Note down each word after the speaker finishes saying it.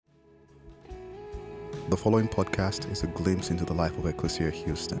The following podcast is a glimpse into the life of Ecclesia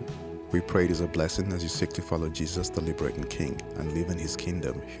Houston. We pray it is a blessing as you seek to follow Jesus, the liberating King, and live in His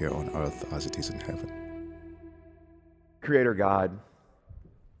kingdom here on earth as it is in heaven. Creator God,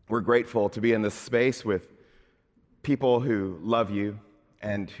 we're grateful to be in this space with people who love you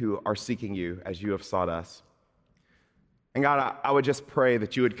and who are seeking you as you have sought us. And God, I would just pray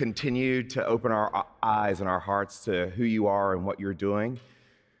that you would continue to open our eyes and our hearts to who you are and what you're doing.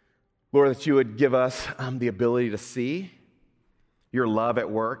 Lord, that you would give us the ability to see your love at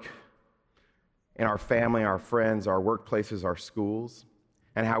work in our family, our friends, our workplaces, our schools,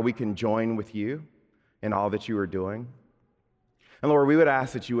 and how we can join with you in all that you are doing. And Lord, we would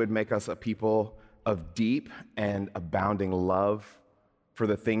ask that you would make us a people of deep and abounding love for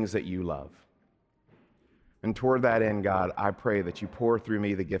the things that you love. And toward that end, God, I pray that you pour through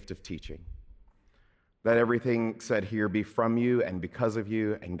me the gift of teaching. Let everything said here be from you and because of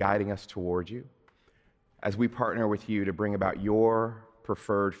you and guiding us toward you as we partner with you to bring about your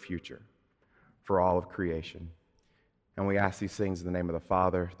preferred future for all of creation. And we ask these things in the name of the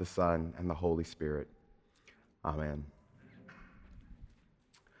Father, the Son, and the Holy Spirit. Amen.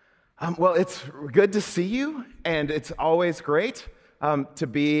 Well, it's good to see you, and it's always great to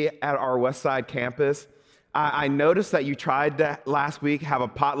be at our Westside campus. I noticed that you tried to last week have a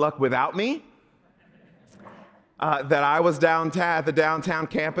potluck without me. That I was downtown at the downtown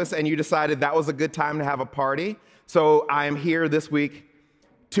campus, and you decided that was a good time to have a party. So I am here this week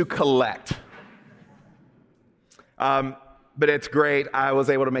to collect. But it's great. I was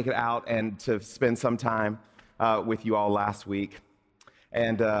able to make it out and to spend some time with you all last week.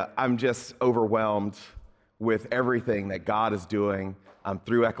 And I'm just overwhelmed with everything that God is doing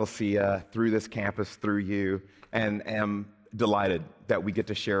through Ecclesia, through this campus, through you, and am delighted that we get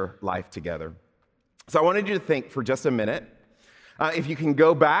to share life together. So I wanted you to think for just a minute. If you can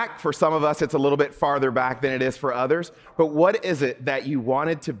go back, for some of us it's a little bit farther back than it is for others, but what is it that you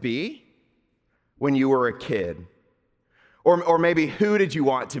wanted to be when you were a kid? Or maybe who did you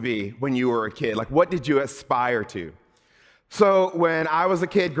want to be when you were a kid? Like, what did you aspire to? So when I was a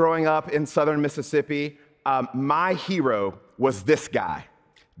kid growing up in southern Mississippi, my hero was this guy,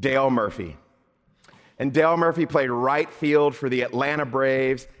 Dale Murphy. And Dale Murphy played right field for the Atlanta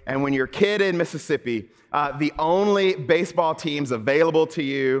Braves. And when you're a kid in Mississippi, the only baseball teams available to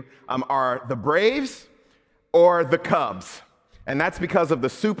you are the Braves or the Cubs. And that's because of the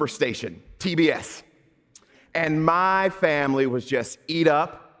Superstation, TBS. And my family was just eat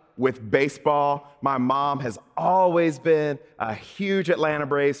up with baseball. My mom has always been a huge Atlanta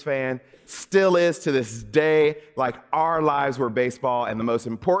Braves fan, still is to this day. Like, our lives were baseball, and the most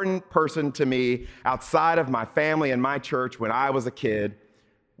important person to me outside of my family and my church when I was a kid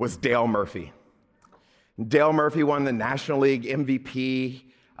was Dale Murphy. Dale Murphy won the National League MVP.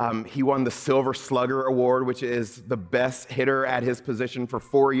 He won the Silver Slugger Award, which is the best hitter at his position, for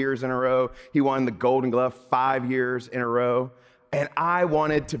 4 years in a row. He won the Golden Glove 5 years in a row. And I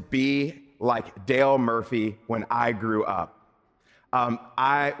wanted to be like Dale Murphy when I grew up.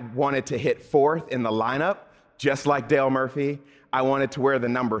 I wanted to hit fourth in the lineup, just like Dale Murphy. I wanted to wear the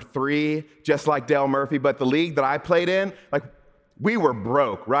number 3, just like Dale Murphy. But the league that I played in, like, we were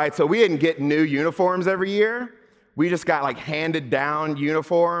broke, right? So we didn't get new uniforms every year. We just got like handed down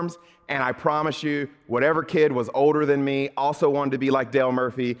uniforms. And I promise you, whatever kid was older than me also wanted to be like Dale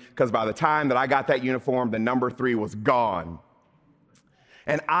Murphy, because by the time that I got that uniform, the number 3 was gone.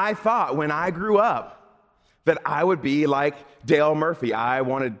 And I thought when I grew up that I would be like Dale Murphy. I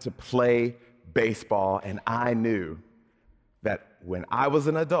wanted to play baseball, and I knew that when I was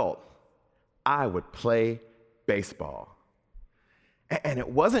an adult, I would play baseball. And it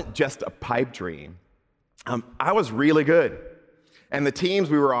wasn't just a pipe dream. I was really good, and the teams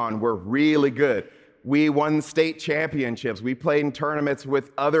we were on were really good. We won state championships. We played in tournaments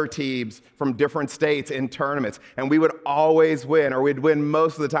with other teams from different states in tournaments, and we would always win, or we'd win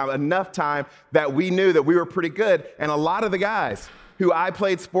most of the time, enough time that we knew that we were pretty good. And a lot of the guys who I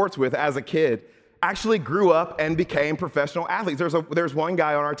played sports with as a kid actually grew up and became professional athletes. There's one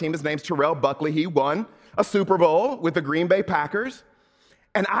guy on our team, his name's Terrell Buckley. He won a Super Bowl with the Green Bay Packers,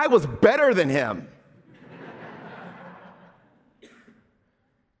 and I was better than him.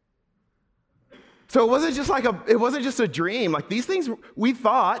 So it wasn't just a dream. Like, these things we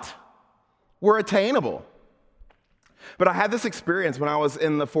thought were attainable. But I had this experience when I was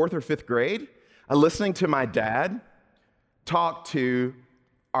in the 4th or 5th grade, listening to my dad talk to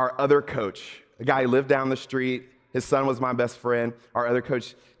our other coach, a guy who lived down the street. His son was my best friend. Our other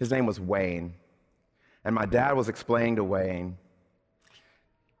coach, his name was Wayne. And my dad was explaining to Wayne, he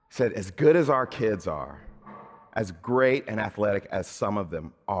said, as good as our kids are, as great and athletic as some of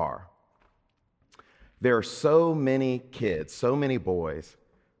them are, There are so many kids, so many boys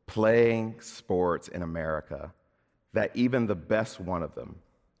playing sports in America that even the best one of them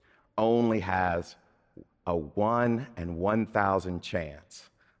only has a 1 in 1,000 chance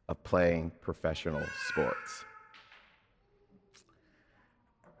of playing professional sports.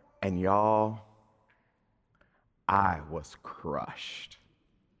 And y'all, I was crushed.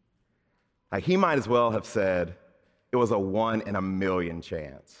 Like, he might as well have said it was a 1 in a million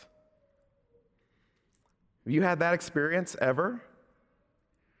chance. Have you had that experience ever?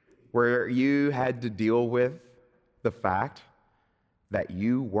 Where you had to deal with the fact that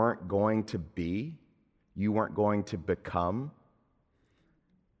you weren't going to become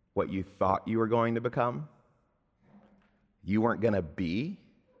what you thought you were going to become? You weren't going to be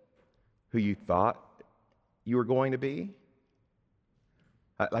who you thought you were going to be?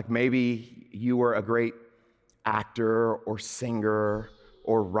 Like maybe you were a great actor or singer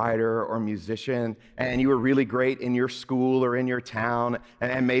or writer or musician, and you were really great in your school or in your town,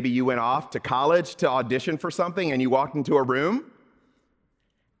 and maybe you went off to college to audition for something, and you walked into a room,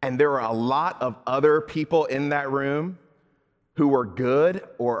 and there were a lot of other people in that room who were good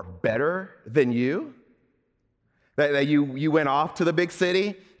or better than you. That you went off to the big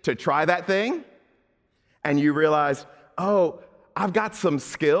city to try that thing, and you realized, oh, I've got some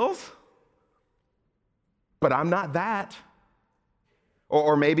skills, but I'm not that.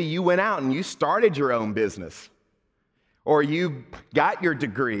 Or maybe you went out and you started your own business, or you got your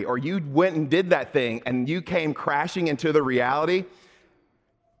degree, or you went and did that thing, and you came crashing into the reality,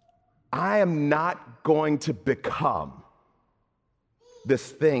 I am not going to become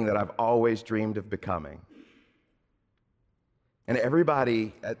this thing that I've always dreamed of becoming. And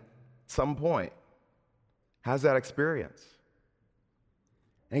everybody at some point has that experience.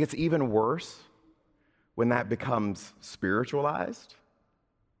 And it gets even worse when that becomes spiritualized.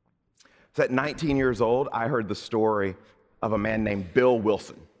 So at 19 years old, I heard the story of a man named Bill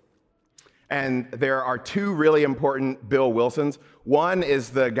Wilson. And there are two really important Bill Wilsons. One is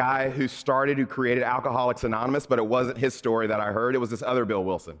the guy who created Alcoholics Anonymous, but it wasn't his story that I heard. It was this other Bill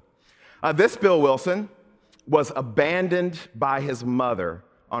Wilson. This Bill Wilson was abandoned by his mother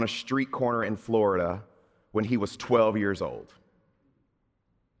on a street corner in Florida when he was 12 years old.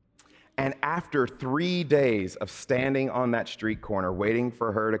 And after 3 days of standing on that street corner waiting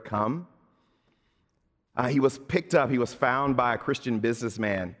for her to come, he was picked up. He was found by a Christian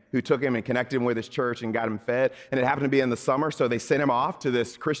businessman who took him and connected him with his church and got him fed. And it happened to be in the summer, so they sent him off to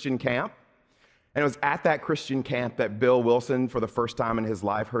this Christian camp. And it was at that Christian camp that Bill Wilson, for the first time in his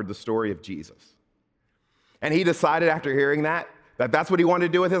life, heard the story of Jesus. And he decided after hearing that that's what he wanted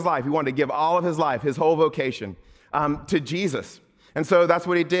to do with his life. He wanted to give all of his life, his whole vocation, to Jesus. And so that's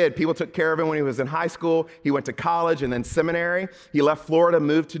what he did. People took care of him when he was in high school. He went to college and then seminary. He left Florida,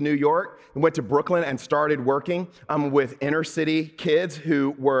 moved to New York, and went to Brooklyn and started working with inner city kids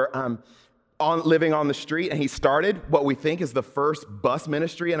who were living on the street. And he started what we think is the first bus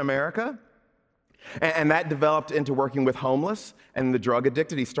ministry in America. And that developed into working with homeless and the drug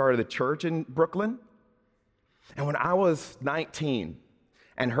addicted. He started a church in Brooklyn. And when I was 19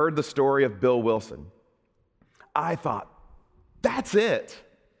 and heard the story of Bill Wilson, I thought, that's it.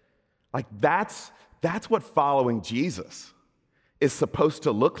 Like, that's what following Jesus is supposed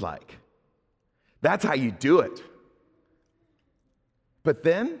to look like. That's how you do it. But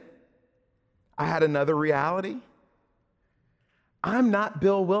then I had another reality. I'm not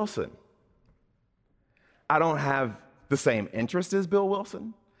Bill Wilson. I don't have the same interest as Bill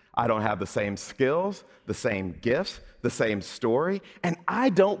Wilson. I don't have the same skills, the same gifts, the same story, and I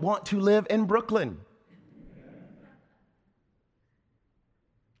don't want to live in Brooklyn.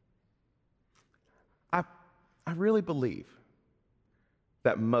 I really believe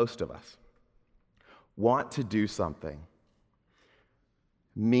that most of us want to do something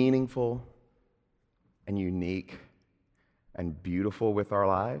meaningful and unique and beautiful with our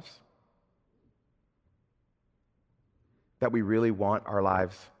lives. That we really want our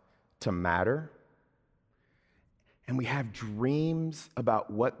lives to matter. And we have dreams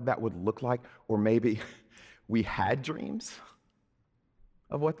about what that would look like, or maybe we had dreams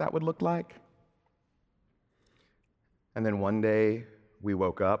of what that would look like. And then one day we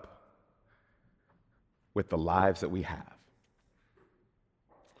woke up with the lives that we have.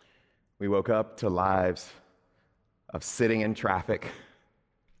 We woke up to lives of sitting in traffic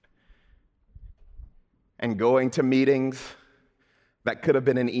and going to meetings that could have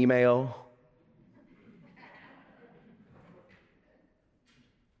been an email.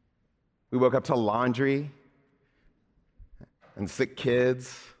 We woke up to laundry and sick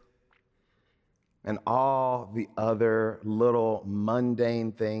kids and all the other little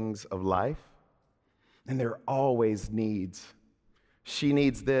mundane things of life. And there are always needs. She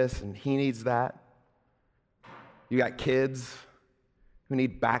needs this and he needs that. You got kids who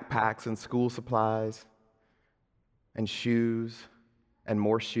need backpacks and school supplies and shoes and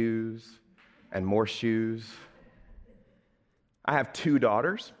more shoes and more shoes. I have 2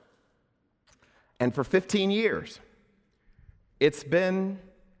 daughters, and for 15 years, it's been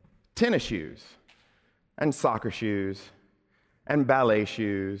tennis shoes and soccer shoes and ballet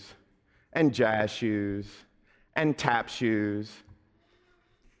shoes and jazz shoes and tap shoes.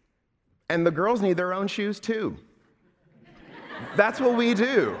 And the girls need their own shoes too. That's what we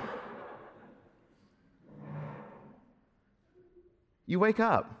do. You wake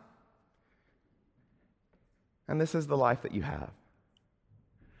up, and this is the life that you have.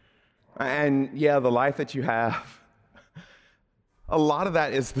 And yeah, the life that you have, a lot of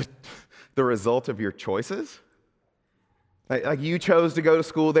that is the result of your choices. Like you chose to go to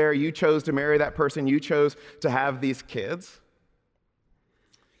school there, you chose to marry that person, you chose to have these kids.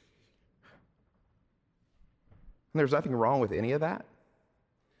 And there's nothing wrong with any of that.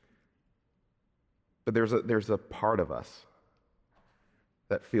 But there's a part of us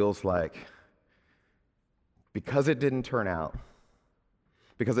that feels like because it didn't turn out,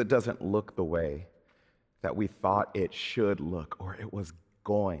 because it doesn't look the way that we thought it should look or it was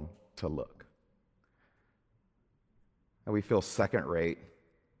going to look, and we feel second rate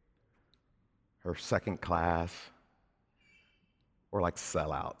or second class or like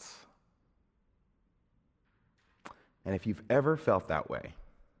sellouts. And if you've ever felt that way,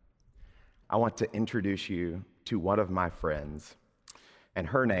 I want to introduce you to one of my friends, and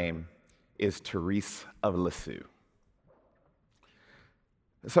her name is Thérèse of Lisieux.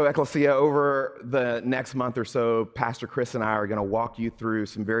 So, Ecclesia, over the next month or so, Pastor Chris and I are going to walk you through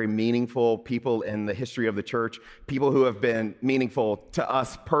some very meaningful people in the history of the church, people who have been meaningful to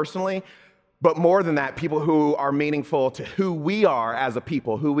us personally, but more than that, people who are meaningful to who we are as a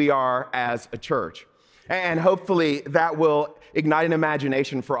people, who we are as a church. And hopefully that will ignite an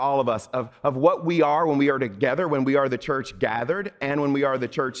imagination for all of us of what we are when we are together, when we are the church gathered, and when we are the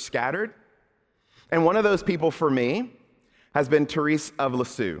church scattered. And one of those people for me has been Thérèse of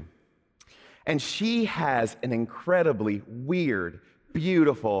Lisieux. And she has an incredibly weird,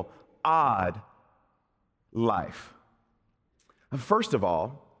 beautiful, odd life. First of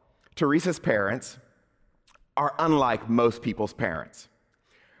all, Therese's parents are unlike most people's parents.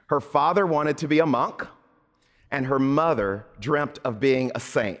 Her father wanted to be a monk, and her mother dreamt of being a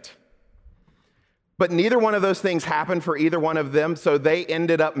saint. But neither one of those things happened for either one of them, so they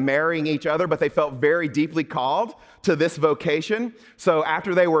ended up marrying each other, but they felt very deeply called to this vocation. So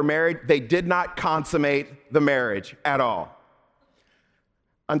after they were married, they did not consummate the marriage at all.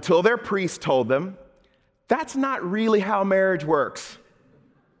 Until their priest told them, that's not really how marriage works.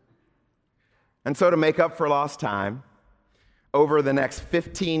 And so to make up for lost time, over the next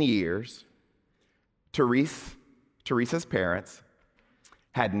 15 years, Therese's parents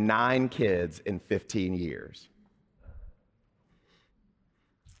had 9 kids in 15 years.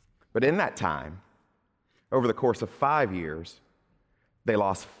 But in that time, over the course of 5 years, they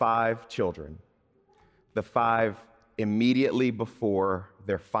lost 5 children, the 5 immediately before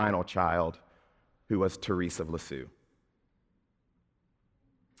their final child, who was Thérèse of Lisieux.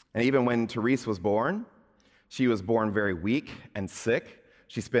 And even when Thérèse was born, she was born very weak and sick.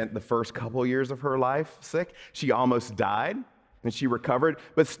 She spent the first couple years of her life sick. She almost died, and she recovered,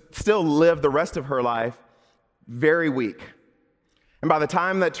 but still lived the rest of her life very weak. And by the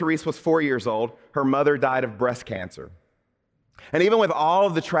time that Thérèse was 4 years old, her mother died of breast cancer. And even with all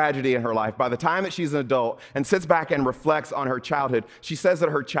of the tragedy in her life, by the time that she's an adult and sits back and reflects on her childhood, she says that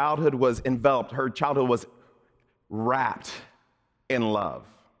her childhood was enveloped, her childhood was wrapped in love.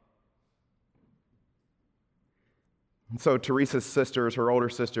 And so Therese's sisters, her older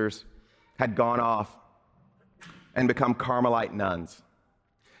sisters, had gone off and become Carmelite nuns.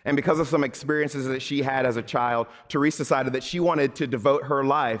 And because of some experiences that she had as a child, Thérèse decided that she wanted to devote her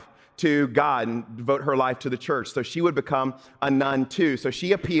life to God and devote her life to the church. So she would become a nun too. So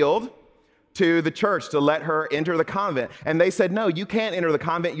she appealed to the church to let her enter the convent. And they said, no, you can't enter the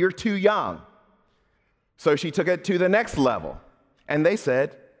convent, you're too young. So she took it to the next level. And they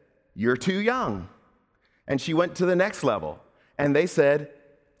said, you're too young. And she went to the next level. And they said,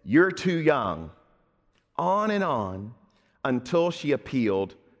 you're too young. On and on until she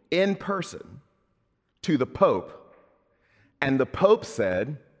appealed in person to the Pope. And the Pope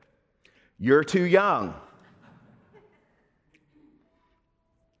said, you're too young.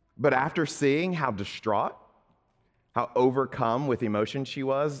 But after seeing how distraught, how overcome with emotion she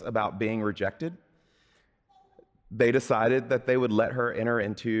was about being rejected, they decided that they would let her enter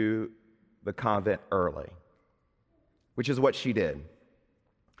into the convent early, which is what she did.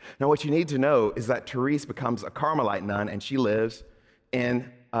 Now, what you need to know is that Thérèse becomes a Carmelite nun, and she lives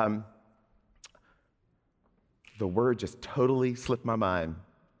in, the word just totally slipped my mind,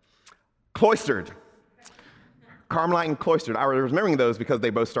 cloistered. Carmelite and cloistered. I was remembering those because they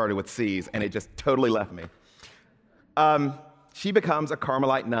both started with C's, and it just totally left me. She becomes a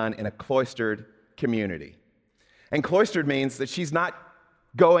Carmelite nun in a cloistered community. And cloistered means that she's not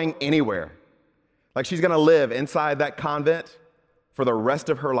going anywhere. Like she's going to live inside that convent for the rest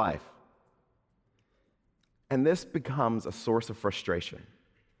of her life. And this becomes a source of frustration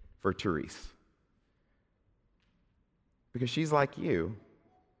for Thérèse. Because she's like you,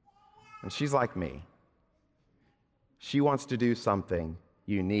 and she's like me. She wants to do something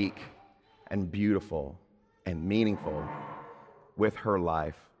unique and beautiful and meaningful with her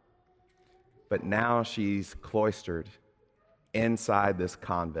life. But now she's cloistered inside this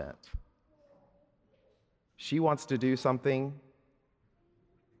convent. She wants to do something,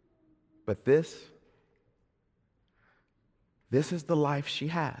 but this is the life she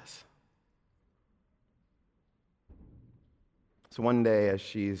has. So one day, as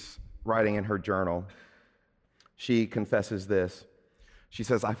she's writing in her journal, she confesses this. She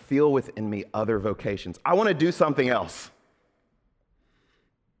says, I feel within me other vocations. I want to do something else.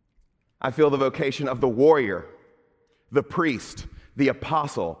 I feel the vocation of the warrior, the priest, the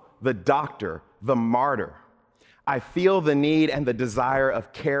apostle, the doctor, the martyr. I feel the need and the desire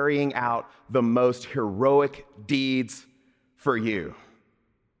of carrying out the most heroic deeds for you.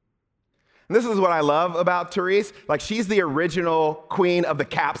 And this is what I love about Thérèse. Like, she's the original queen of the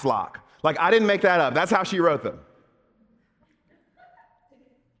caps lock. Like, I didn't make that up. That's how she wrote them.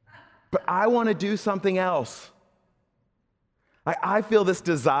 But I want to do something else. I feel this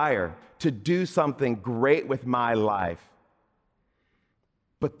desire to do something great with my life.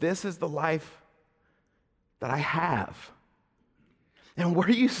 But this is the life that I have. And what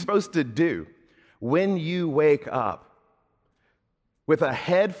are you supposed to do when you wake up with a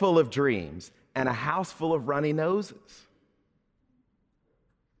head full of dreams and a house full of runny noses?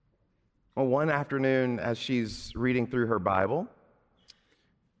 Well, one afternoon, as she's reading through her Bible,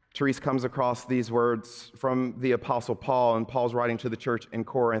 Thérèse comes across these words from the Apostle Paul, and Paul's writing to the church in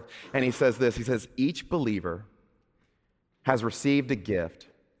Corinth, and he says this, he says, each believer has received a gift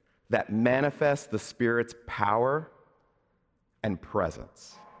that manifests the Spirit's power and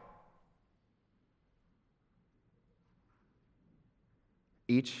presence.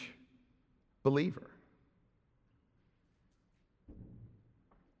 Each believer.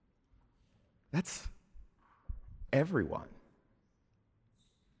 That's everyone.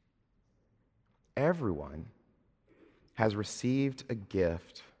 Everyone has received a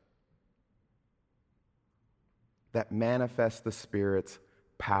gift that manifests the Spirit's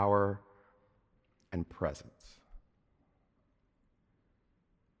power and presence.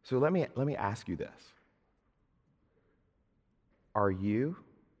 So let me ask you this. Are you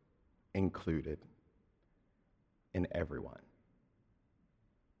included in everyone?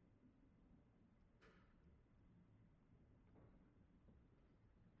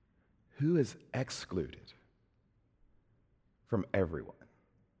 Who is excluded from everyone?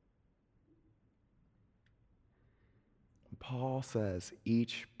 Paul says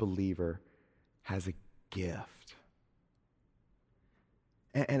each believer has a gift.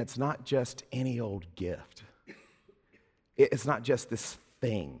 And it's not just any old gift. It's not just this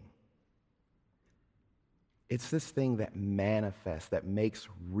thing. It's this thing that manifests, that makes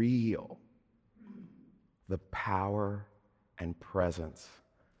real the power and presence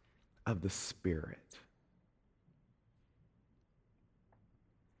of the Spirit.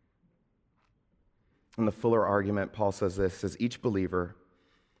 In the fuller argument, Paul says this, says each believer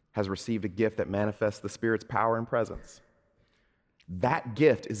has received a gift that manifests the Spirit's power and presence. That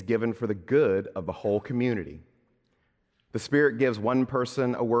gift is given for the good of the whole community. The Spirit gives one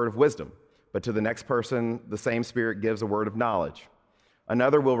person a word of wisdom, but to the next person, the same Spirit gives a word of knowledge.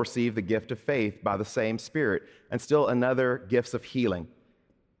 Another will receive the gift of faith by the same Spirit, and still another gifts of healing,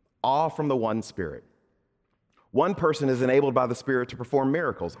 all from the one Spirit. One person is enabled by the Spirit to perform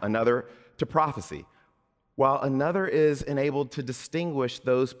miracles, another to prophecy, while another is enabled to distinguish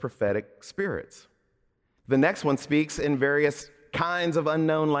those prophetic spirits. The next one speaks in various kinds of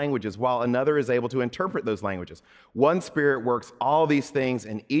unknown languages, while another is able to interpret those languages. One Spirit works all these things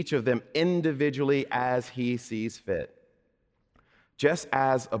in each of them individually as he sees fit. Just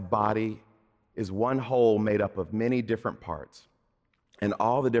as a body is one whole made up of many different parts, and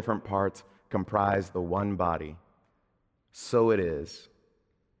all the different parts comprise the one body, so it is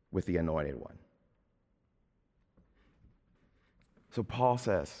with the Anointed One. So Paul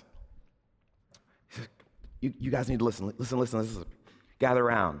says, you guys need to listen. Listen. Gather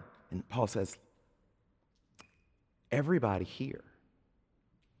around. And Paul says, everybody here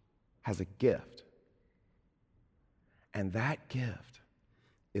has a gift. And that gift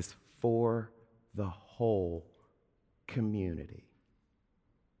is for the whole community.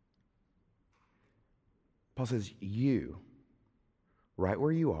 Paul says, you, right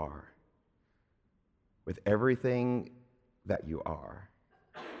where you are, with everything that you are,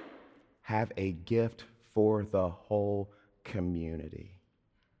 have a gift for the whole community.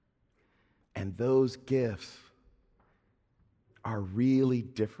 And those gifts are really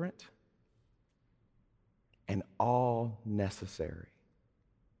different and all necessary.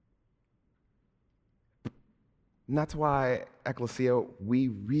 And that's why, Ecclesia, we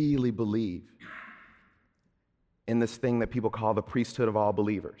really believe in this thing that people call the priesthood of all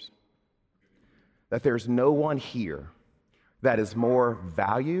believers. That there's no one here that is more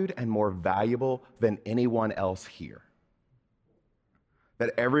valued and more valuable than anyone else here.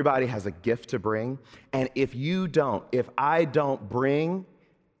 That everybody has a gift to bring, and if I don't bring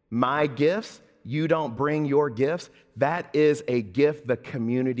my gifts, you don't bring your gifts, that is a gift the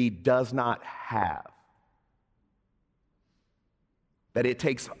community does not have. That it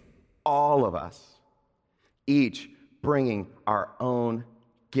takes all of us, each bringing our own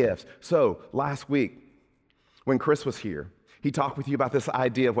gifts. So last week, when Chris was here, he talked with you about this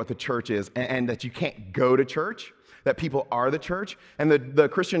idea of what the church is and that you can't go to church, that people are the church. And the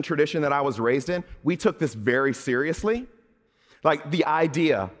Christian tradition that I was raised in, we took this very seriously. Like the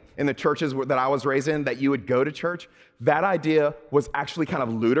idea in the churches that I was raised in that you would go to church, that idea was actually kind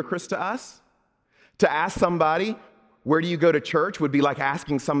of ludicrous to us. To ask somebody, where do you go to church, would be like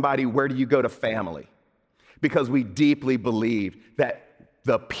asking somebody, where do you go to family? Because we deeply believed that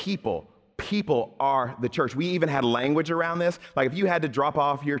the people are the church. We even had language around this. Like if you had to drop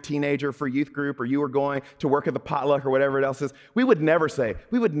off your teenager for youth group or you were going to work at the potluck or whatever else is, we would never say,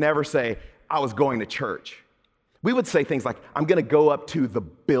 I was going to church. We would say things like, I'm going to go up to the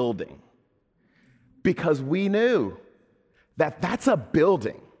building. Because we knew that that's a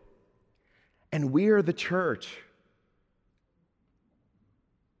building. And we are the church.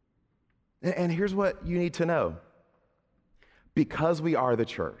 And here's what you need to know. Because we are the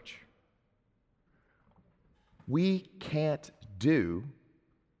church, we can't do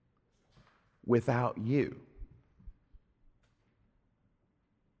without you.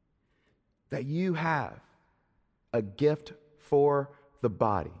 That you have a gift for the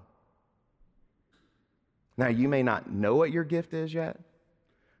body. Now, you may not know what your gift is yet.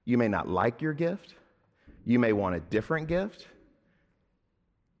 You may not like your gift. You may want a different gift.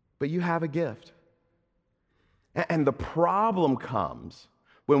 But you have a gift. And the problem comes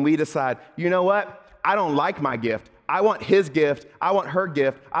when we decide, you know what? I don't like my gift. I want his gift. I want her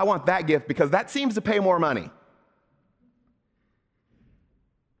gift. I want that gift because that seems to pay more money.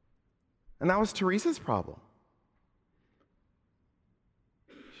 And that was Theresa's problem.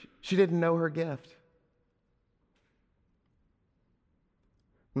 She didn't know her gift.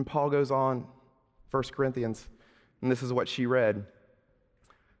 And Paul goes on, 1 Corinthians, and this is what she read.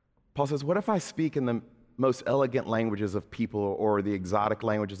 Paul says, what if I speak in the most elegant languages of people or the exotic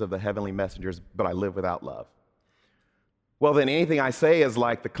languages of the heavenly messengers, but I live without love? Well, then anything I say is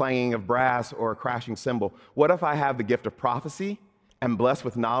like the clanging of brass or a crashing cymbal. What if I have the gift of prophecy and blessed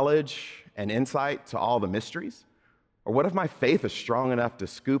with knowledge and insight to all the mysteries? Or what if my faith is strong enough to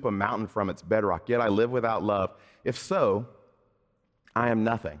scoop a mountain from its bedrock, yet I live without love? If so, I am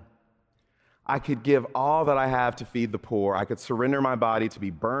nothing. I could give all that I have to feed the poor. I could surrender my body to be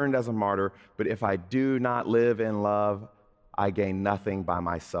burned as a martyr, but if I do not live in love, I gain nothing by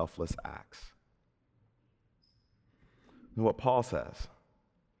my selfless acts. And what Paul says,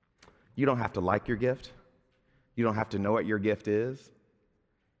 you don't have to like your gift. You don't have to know what your gift is.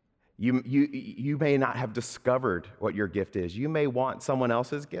 You may not have discovered what your gift is. You may want someone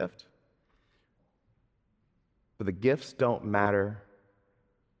else's gift. But the gifts don't matter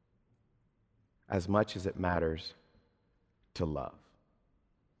as much as it matters to love.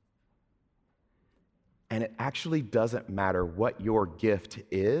 And it actually doesn't matter what your gift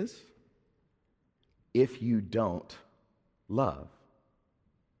is if you don't love.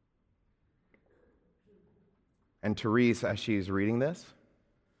 And Thérèse, as she's reading this,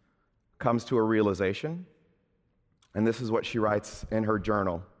 comes to a realization, and this is what she writes in her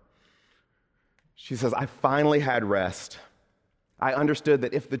journal. She says, I finally had rest. I understood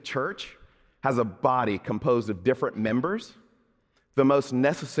that if the church has a body composed of different members, the most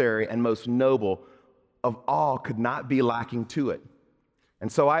necessary and most noble of all could not be lacking to it.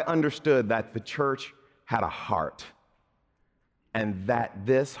 And so I understood that the church had a heart, and that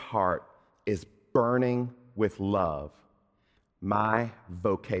this heart is burning with love. My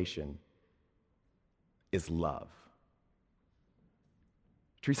vocation is love.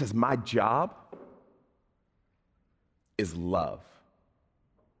 Therese says, my job is love,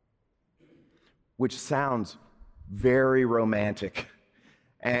 which sounds very romantic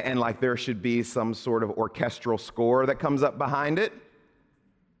and like there should be some sort of orchestral score that comes up behind it.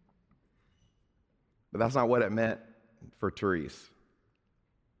 But that's not what it meant for Therese.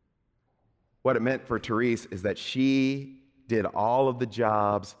 What it meant for Therese is that she did all of the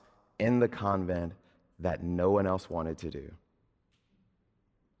jobs in the convent that no one else wanted to do.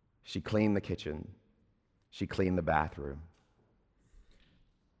 She cleaned the kitchen. She cleaned the bathroom.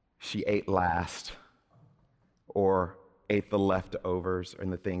 She ate last or ate the leftovers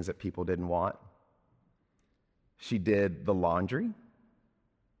and the things that people didn't want. She did the laundry.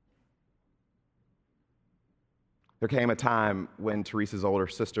 There came a time when Therese's older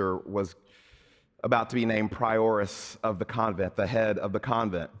sister was about to be named prioress of the convent, the head of the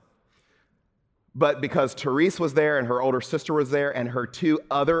convent. But because Therese was there and her older sister was there and her two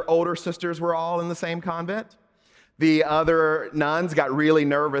other older sisters were all in the same convent, the other nuns got really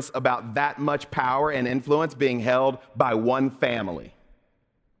nervous about that much power and influence being held by one family.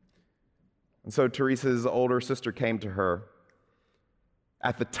 And so Therese's older sister came to her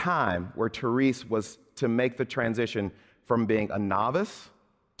at the time where Therese was to make the transition from being a novice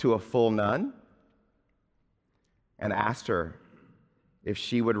to a full nun, and asked her if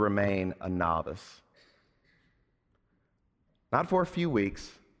she would remain a novice. Not for a few weeks,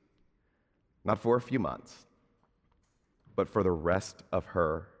 not for a few months, but for the rest of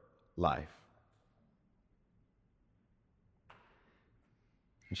her life.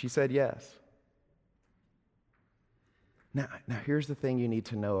 And she said yes. Now here's the thing you need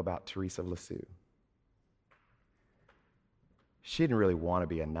to know about Thérèse of Lisieux. She didn't really want to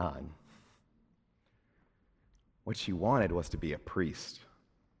be a nun. What she wanted was to be a priest.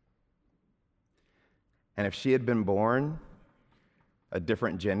 And if she had been born a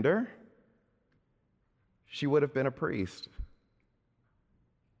different gender, she would have been a priest.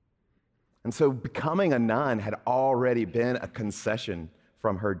 And so becoming a nun had already been a concession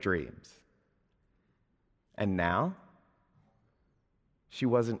from her dreams. And now, she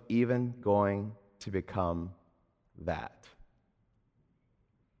wasn't even going to become that.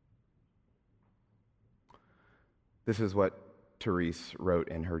 This is what Thérèse wrote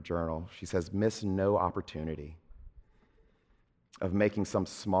in her journal. She says, "Miss no opportunity of making some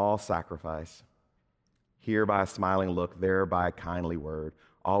small sacrifice, here by a smiling look, there by a kindly word,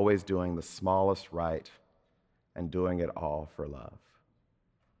 always doing the smallest right and doing it all for love."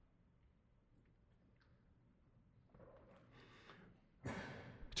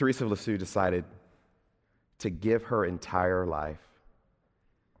 Thérèse of Lisieux decided to give her entire life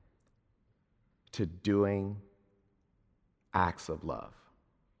to doing acts of love,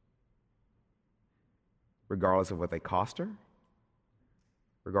 regardless of what they cost her,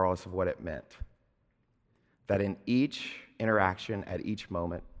 regardless of what it meant. That in each interaction, at each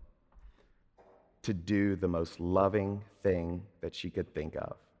moment, to do the most loving thing that she could think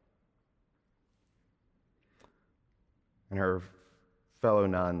of. And her fellow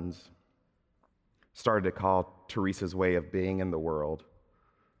nuns started to call Therese's way of being in the world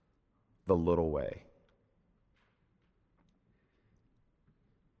the little way.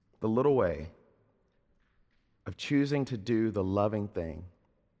 The little way of choosing to do the loving thing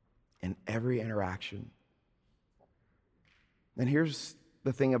in every interaction. And here's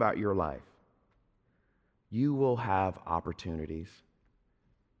the thing about your life. You will have opportunities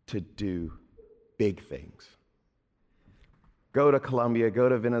to do big things. Go to Colombia, go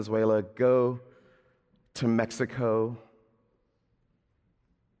to Venezuela, go to Mexico.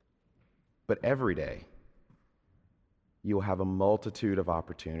 But every day, you will have a multitude of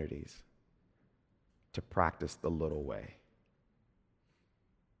opportunities to practice the little way.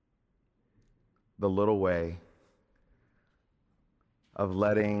 The little way of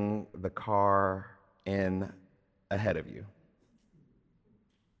letting the car in ahead of you.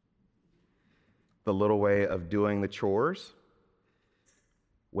 The little way of doing the chores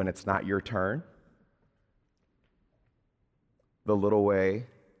when it's not your turn. The little way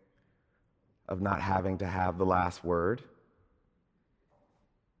of not having to have the last word.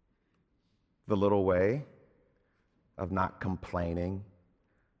 The little way of not complaining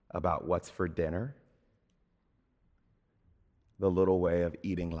about what's for dinner. The little way of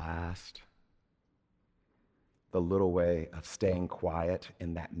eating last. The little way of staying quiet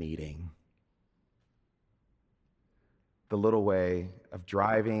in that meeting. The little way of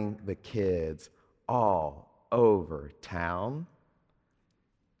driving the kids all over town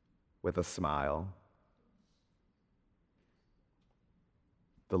with a smile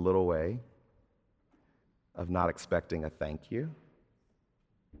the little way of not expecting a thank you,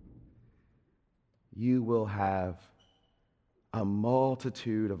 you will have a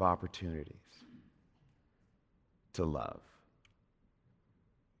multitude of opportunities to love.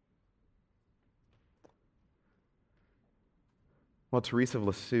 Well, Thérèse of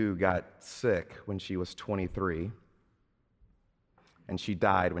Lisieux got sick when she was 23, and she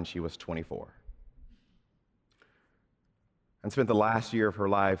died when she was 24. And spent the last year of her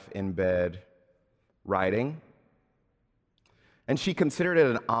life in bed writing. And she considered it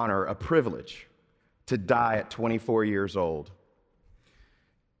an honor, a privilege, to die at 24 years old.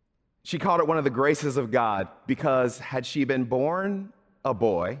 She called it one of the graces of God because had she been born a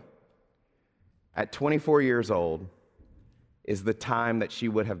boy at 24 years old is the time that she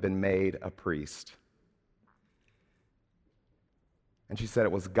would have been made a priest. And she said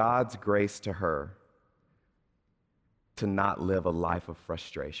it was God's grace to her to not live a life of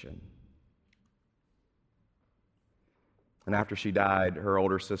frustration. And after she died, her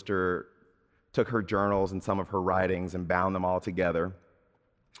older sister took her journals and some of her writings and bound them all together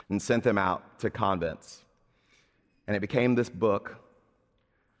and sent them out to convents. And it became this book,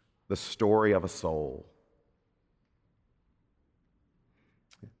 The Story of a Soul.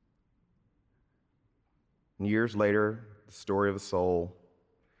 And years later, The Story of a Soul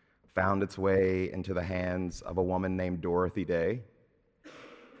found its way into the hands of a woman named Dorothy Day,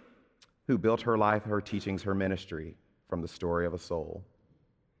 who built her life, her teachings, her ministry from the story of a soul.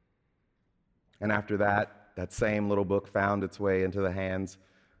 And after that, that same little book found its way into the hands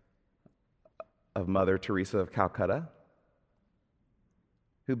of Mother Teresa of Calcutta,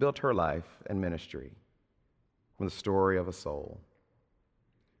 who built her life and ministry from the story of a soul.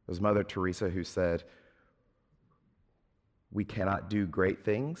 It was Mother Teresa who said, "We cannot do great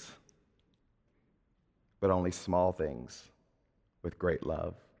things, but only small things with great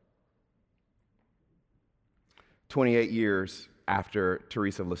love." 28 years after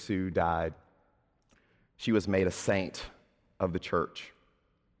Thérèse of Lisieux died, she was made a saint of the church.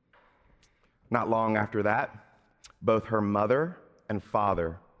 Not long after that, both her mother and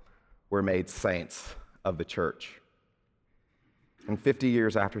father were made saints of the church. And 50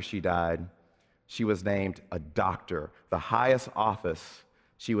 years after she died, she was named a doctor, the highest office.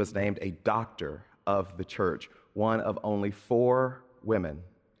 She was named a doctor of the church, one of only 4 women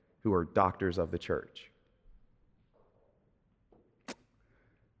who are doctors of the church.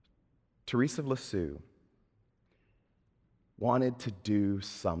 Thérèse of Lisieux wanted to do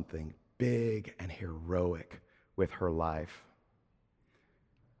something big and heroic with her life.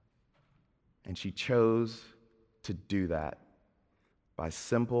 And she chose to do that by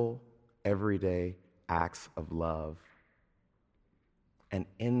simple, everyday acts of love. And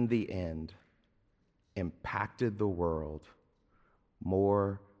in the end, impacted the world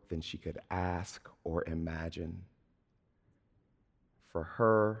more than she could ask or imagine. For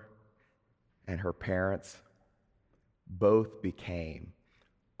her and her parents both became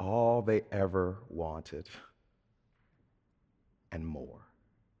all they ever wanted and more.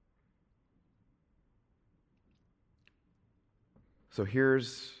 So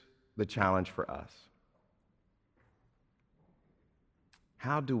here's the challenge for us.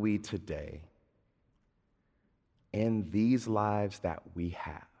 How do we today, in these lives that we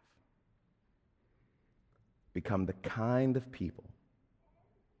have, become the kind of people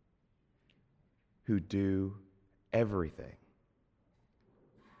who do everything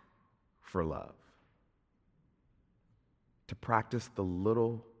for love? To practice the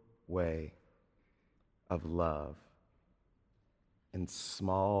little way of love in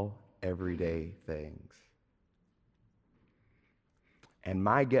small, everyday things. And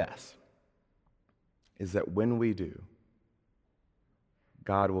my guess is that when we do,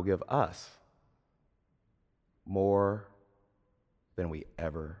 God will give us more than we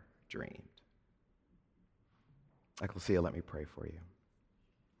ever dreamed. Ecclesia, let me pray for you.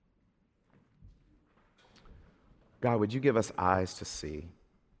 God, would you give us eyes to see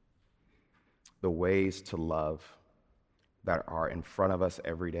the ways to love that are in front of us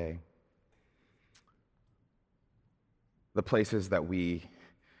every day? The places that we,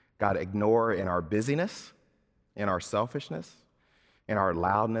 God, ignore in our busyness, in our selfishness, in our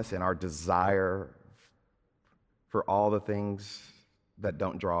loudness, in our desire for all the things that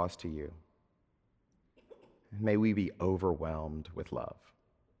don't draw us to you. May we be overwhelmed with love.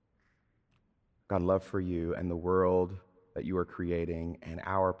 God, love for you and the world that you are creating and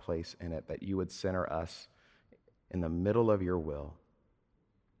our place in it, that you would center us in the middle of your will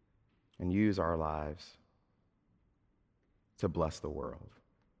and use our lives to bless the world.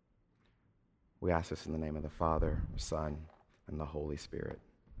 We ask this in the name of the Father, the Son, and the Holy Spirit.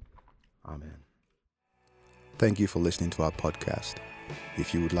 Amen. Thank you for listening to our podcast.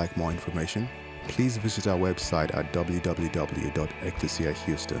 If you would like more information, please visit our website at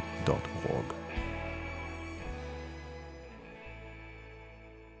www.ecclesiahouston.org.